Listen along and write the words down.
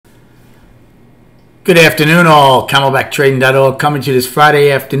Good afternoon, all. CamelbackTrading.org coming to you this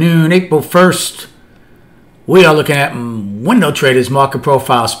Friday afternoon, April 1st. We are looking at window traders, market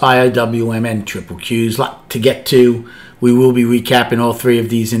profile, SPY, WMN, triple Qs. Lot to get to. We will be recapping all three of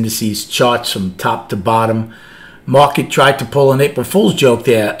these indices charts from top to bottom. Market tried to pull an April Fool's joke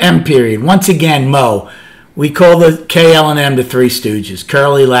there. M period. Once again, Mo. We call the KL and M the Three Stooges.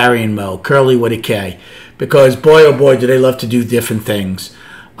 Curly, Larry, and Mo. Curly with a K. Because boy, oh boy, do they love to do different things.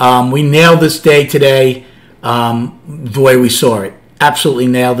 We nailed this day today the way we saw it. Absolutely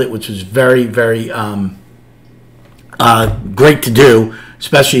nailed it, which was very, very great to do,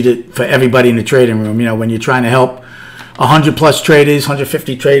 especially for everybody in the trading room. You know, when you're trying to help 100 plus traders,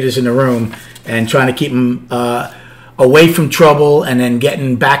 150 traders in the room and trying to keep them away from trouble and then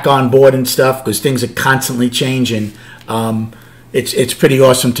getting back on board and stuff because things are constantly changing. It's pretty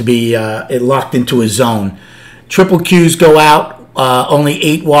awesome to be locked into a zone. Triple Qs go out. Only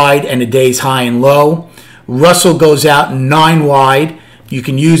 8 wide and the day's high and low. Russell goes out 9 wide. You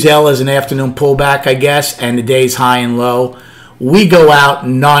can use L as an afternoon pullback, I guess, and the day's high and low. We go out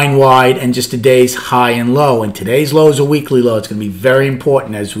 9 wide and just the day's high and low. And today's low is a weekly low. It's going to be very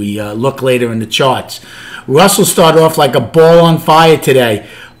important as we look later in the charts. Russell started off like a ball on fire today.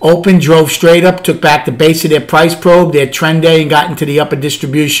 Open, drove straight up, took back the base of their price probe, their trend day, and got into the upper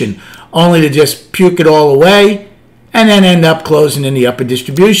distribution, only to just puke it all away and then end up closing in the upper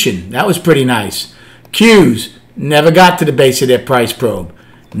distribution. That was pretty nice. Qs never got to the base of their price probe.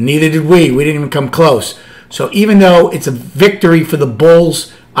 Neither did we. We didn't even come close. So even though it's a victory for the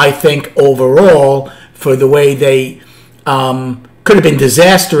bulls, I think overall, for the way they could have been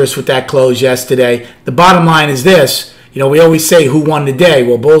disastrous with that close yesterday, the bottom line is this. You know, we always say who won the day.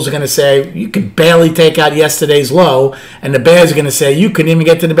 Well, bulls are going to say you could barely take out yesterday's low, and the bears are going to say you couldn't even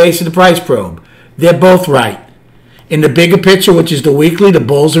get to the base of the price probe. They're both right. In the bigger picture, which is the weekly, the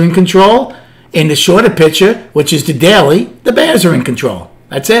bulls are in control. In the shorter picture, which is the daily, the bears are in control.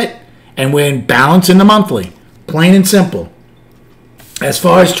 That's it. And we're in balance in the monthly. Plain and simple. As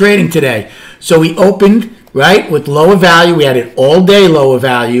far as trading today, so we opened, right, with lower value. We had it all day lower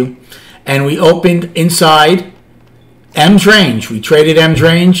value. And we opened inside M's range. We traded M's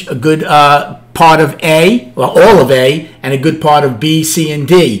range, a good part of A, well, all of A, and a good part of B, C, and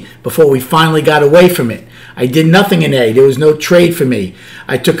D before we finally got away from it. I did nothing in A. There was no trade for me.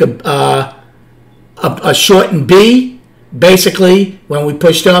 I took a short in B, basically when we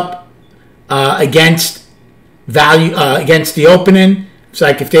pushed up against value against the opening. It's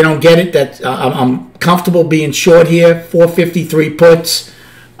like if they don't get it, that I'm comfortable being short here. 453 puts.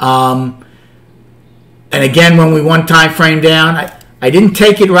 And again, when we one time frame down, I didn't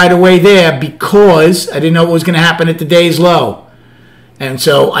take it right away there because I didn't know what was going to happen at the day's low. And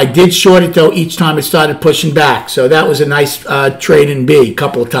so I did short it, though, each time it started pushing back. So that was a nice trade in B a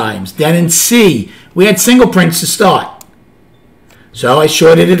couple of times. Then in C, we had single prints to start. So I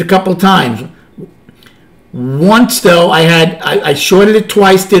shorted it a couple of times. Once, though, I shorted it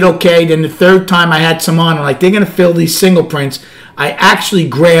twice, did okay. Then the third time I had some on. I'm like, they're going to fill these single prints. I actually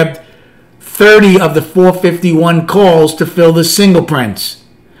grabbed 30 of the 451 calls to fill the single prints.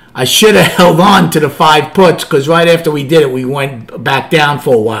 I should have held on to the 5 puts because right after we did it, we went back down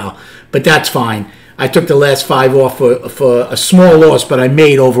for a while. But that's fine. I took the last 5 off for a small loss, but I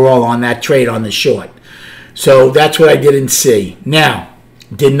made overall on that trade on the short. So that's what I did in C. Now,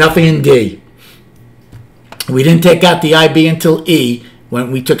 did nothing in D. We didn't take out the IB until E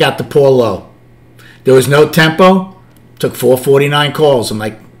when we took out the poor low. There was no tempo. Took 449 calls. I'm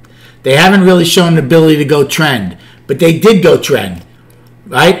like, they haven't really shown the ability to go trend, but they did go trend.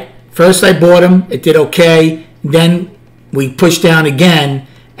 Right? First I bought them. It did okay. Then we pushed down again.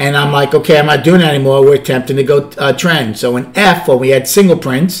 And I'm like, okay, I'm not doing that anymore. We're attempting to go trend. So in F, when we had single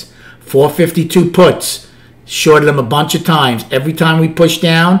prints, 452 puts. Shorted them a bunch of times. Every time we pushed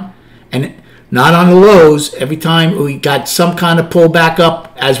down, and not on the lows, every time we got some kind of pull back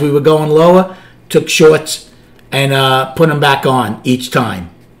up as we were going lower, took shorts and put them back on each time.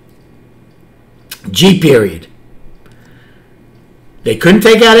 G period. They couldn't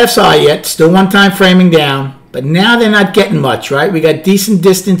take out FSI yet, still one time framing down, but now they're not getting much, right? We got decent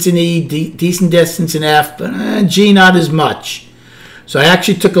distance in E, decent distance in F, but G not as much. So I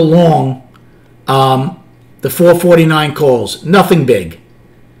actually took a long, the 449 calls, nothing big.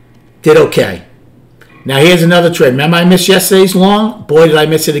 Did okay. Now here's another trade. Remember I missed yesterday's long? Boy, did I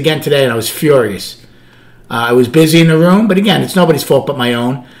miss it again today, and I was furious. I was busy in the room, but again, it's nobody's fault but my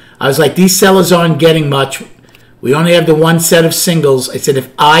own. I was like, these sellers aren't getting much. We only have the one set of singles. I said,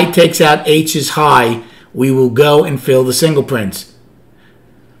 if I takes out H's high, we will go and fill the single prints.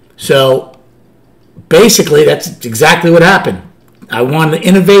 So basically, that's exactly what happened. I wanted to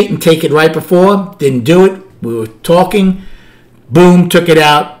innovate and take it right before. Didn't do it. We were talking. Boom, took it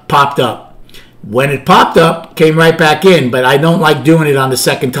out, popped up. When it popped up, came right back in, but I don't like doing it on the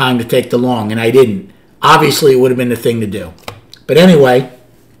second time to take the long, and I didn't. Obviously, it would have been the thing to do. But anyway,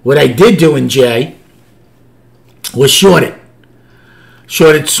 what I did do in J was short it.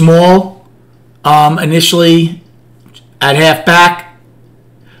 Short it small, initially at half back,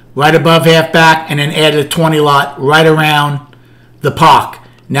 right above half back, and then added a 20 lot right around the park.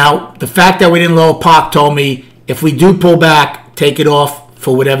 Now, the fact that we didn't lower park told me if we do pull back, take it off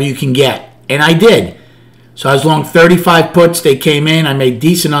for whatever you can get. And I did. So I was long 35 puts. They came in. I made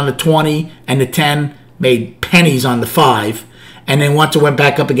decent on the 20 and the 10. Made pennies on the 5. And then once it went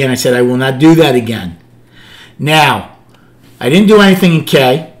back up again, I said, I will not do that again. Now, I didn't do anything in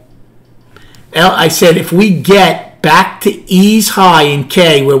K. I said, if we get back to E's high in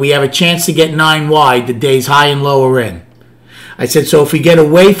K, where we have a chance to get 9 wide, the day's high and low are in. I said, so if we get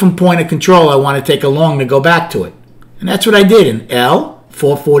away from point of control, I want to take a long to go back to it. And that's what I did in L,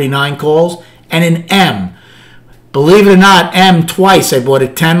 449 calls, and in M. Believe it or not, M twice. I bought a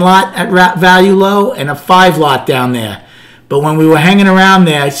 10 lot at value low and a 5 lot down there. But when we were hanging around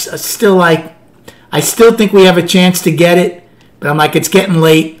there, I still think we have a chance to get it. But I'm like, it's getting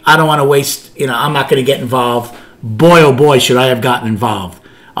late. I don't want to waste, I'm not going to get involved. Boy, oh boy, should I have gotten involved.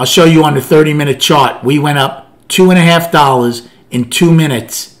 I'll show you on the 30-minute chart. We went up $2.50 in 2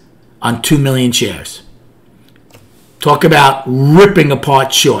 minutes on 2 million shares. Talk about ripping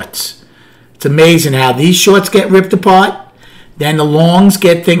apart shorts. It's amazing how these shorts get ripped apart. Then the longs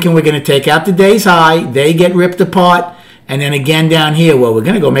get thinking we're going to take out the day's high. They get ripped apart. And then again down here, well, we're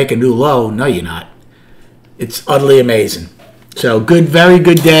going to go make a new low. No, you're not. It's utterly amazing. So good, very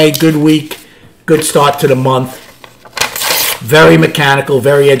good day, good week, good start to the month. Very mechanical,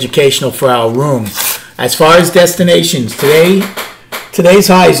 very educational for our room. As far as destinations, today's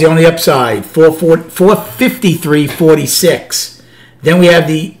high is the only upside, 453.46. Then we have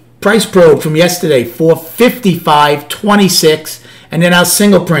the price probe from yesterday, 455.26. And then our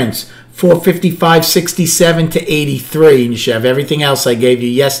single prints, 455.67 to 83. And you should have everything else I gave you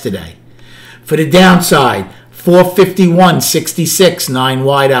yesterday. For the downside, 451.66, 9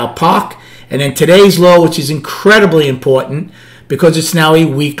 wide out POC. And then today's low, which is incredibly important because it's now a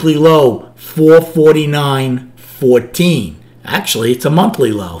weekly low, 449.14. Actually, it's a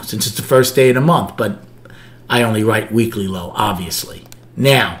monthly low since it's the first day of the month, but I only write weekly low, obviously.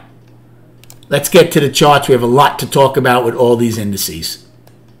 Now, let's get to the charts. We have a lot to talk about with all these indices.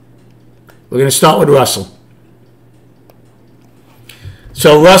 We're going to start with Russell.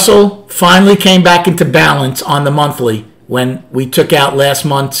 So Russell finally came back into balance on the monthly when we took out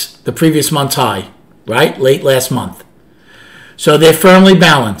the previous month's high, right? Late last month. So they're firmly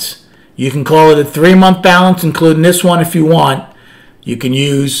balanced. You can call it a 3-month balance, including this one if you want. You can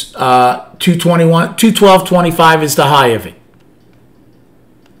use 212.25 is the high of it.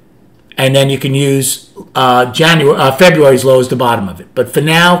 And then you can use February's low as the bottom of it. But for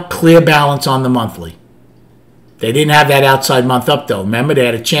now, clear balance on the monthly. They didn't have that outside month up, though. Remember, they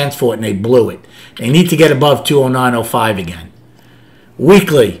had a chance for it, and they blew it. They need to get above 209.05 again.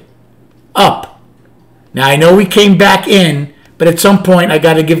 Weekly, up. Now, I know we came back in, but at some point, I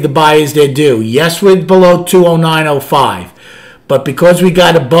got to give the buyers their due. Yes, we're below 209.05. But because we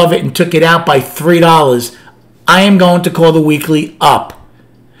got above it and took it out by $3, I am going to call the weekly up.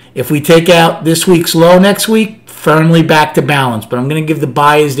 If we take out this week's low next week, firmly back to balance. But I'm going to give the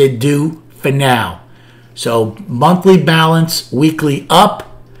buyers their due for now. So monthly balance, weekly up,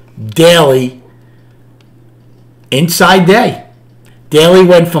 daily inside day. Daily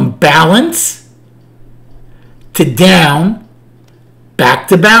went from balance to down, back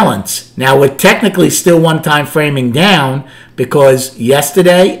to balance. Now we're technically still one-time framing down because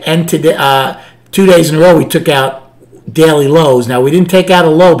yesterday and today, 2 days in a row we took out daily lows. Now we didn't take out a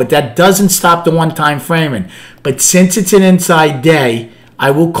low, but that doesn't stop the one-time framing. But since it's an inside day,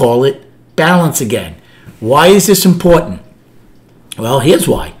 I will call it balance again. Why is this important? Well, here's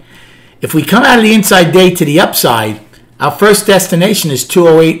why. If we come out of the inside day to the upside, our first destination is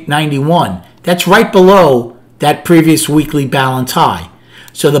 208.91. That's right below that previous weekly balance high.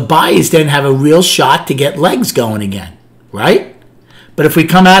 So the buyers then have a real shot to get legs going again, right? But if we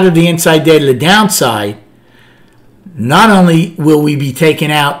come out of the inside day to the downside, not only will we be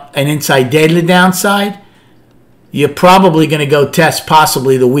taking out an inside day to the downside, you're probably going to go test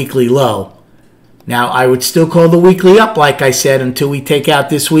possibly the weekly low. Now, I would still call the weekly up, like I said, until we take out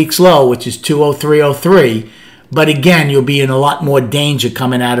this week's low, which is 203.03. But again, you'll be in a lot more danger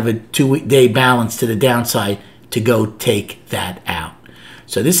coming out of a 2-day balance to the downside to go take that out.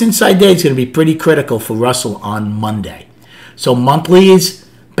 So this inside day is going to be pretty critical for Russell on Monday. So monthly is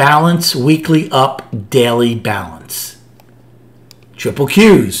balance, weekly up, daily balance. Triple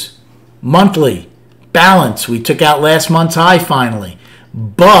Qs, monthly, balance. We took out last month's high finally,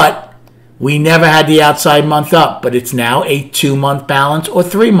 but we never had the outside month up, but it's now a 2-month balance or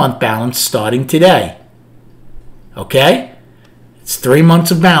 3-month balance starting today. Okay? It's 3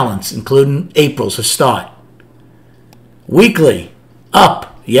 months of balance, including April's a start. Weekly,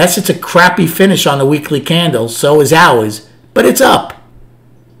 up. Yes, it's a crappy finish on the weekly candle, so is ours, but it's up.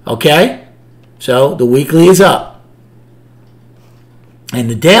 Okay? So the weekly is up. And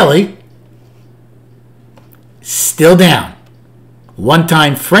the daily, still down. One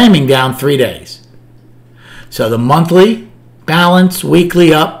time framing down 3 days. So the monthly balance,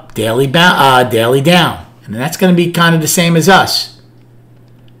 weekly up, daily down. And that's going to be kind of the same as us.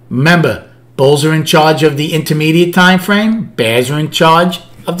 Remember, bulls are in charge of the intermediate time frame. Bears are in charge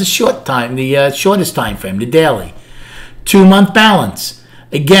of the shortest time frame, the daily. 2-month balance.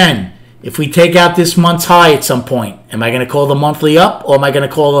 Again, if we take out this month's high at some point, am I going to call the monthly up or am I going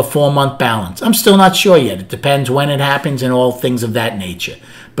to call the 4-month balance? I'm still not sure yet. It depends when it happens and all things of that nature.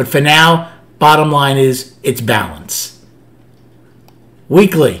 But for now, bottom line is it's balance.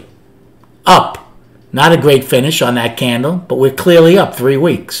 Weekly, up. Not a great finish on that candle, but we're clearly up 3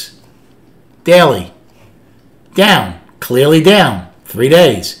 weeks. Daily, down. Clearly down 3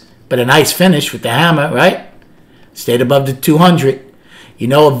 days. But a nice finish with the hammer, right? Stayed above the 200. You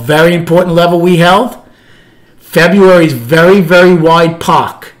know a very important level we held? February's very, very wide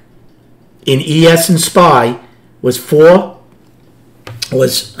POC in ES and SPY was if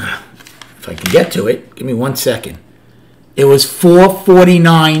I can get to it, give me 1 second. It was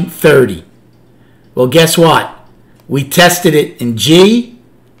 449.30. Well, guess what? We tested it in G,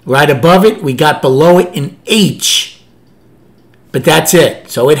 right above it. We got below it in H. But that's it.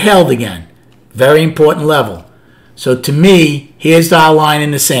 So it held again. Very important level. So to me, here's our line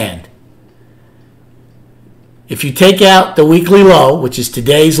in the sand. If you take out the weekly low, which is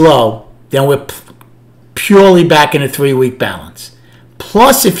today's low, then we're purely back in a 3-week balance.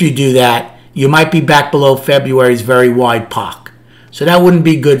 Plus, if you do that, you might be back below February's very wide POC. So that wouldn't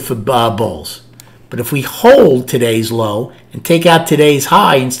be good for bulls. But if we hold today's low and take out today's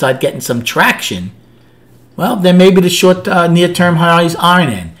high and start getting some traction, well, then maybe the short near-term highs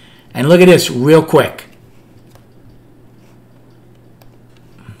aren't in. And look at this real quick.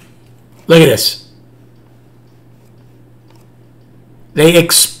 Look at this. They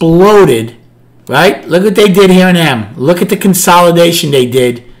exploded, right? Look what they did here in M. Look at the consolidation they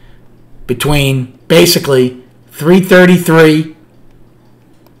did between basically 333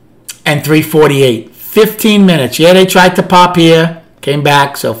 and 348. 15 minutes. Yeah, they tried to pop here, came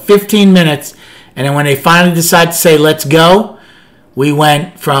back. So 15 minutes. And then when they finally decided to say, let's go, we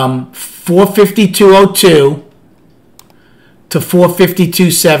went from 452.02 to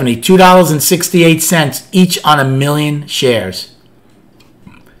 452.70. $2.68 each on 1 million shares.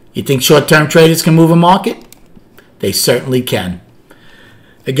 You think short-term traders can move a market? They certainly can.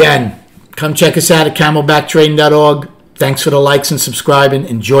 Again, come check us out at camelbacktrading.org. Thanks for the likes and subscribing.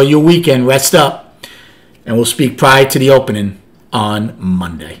 Enjoy your weekend. Rest up. And we'll speak prior to the opening on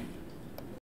Monday.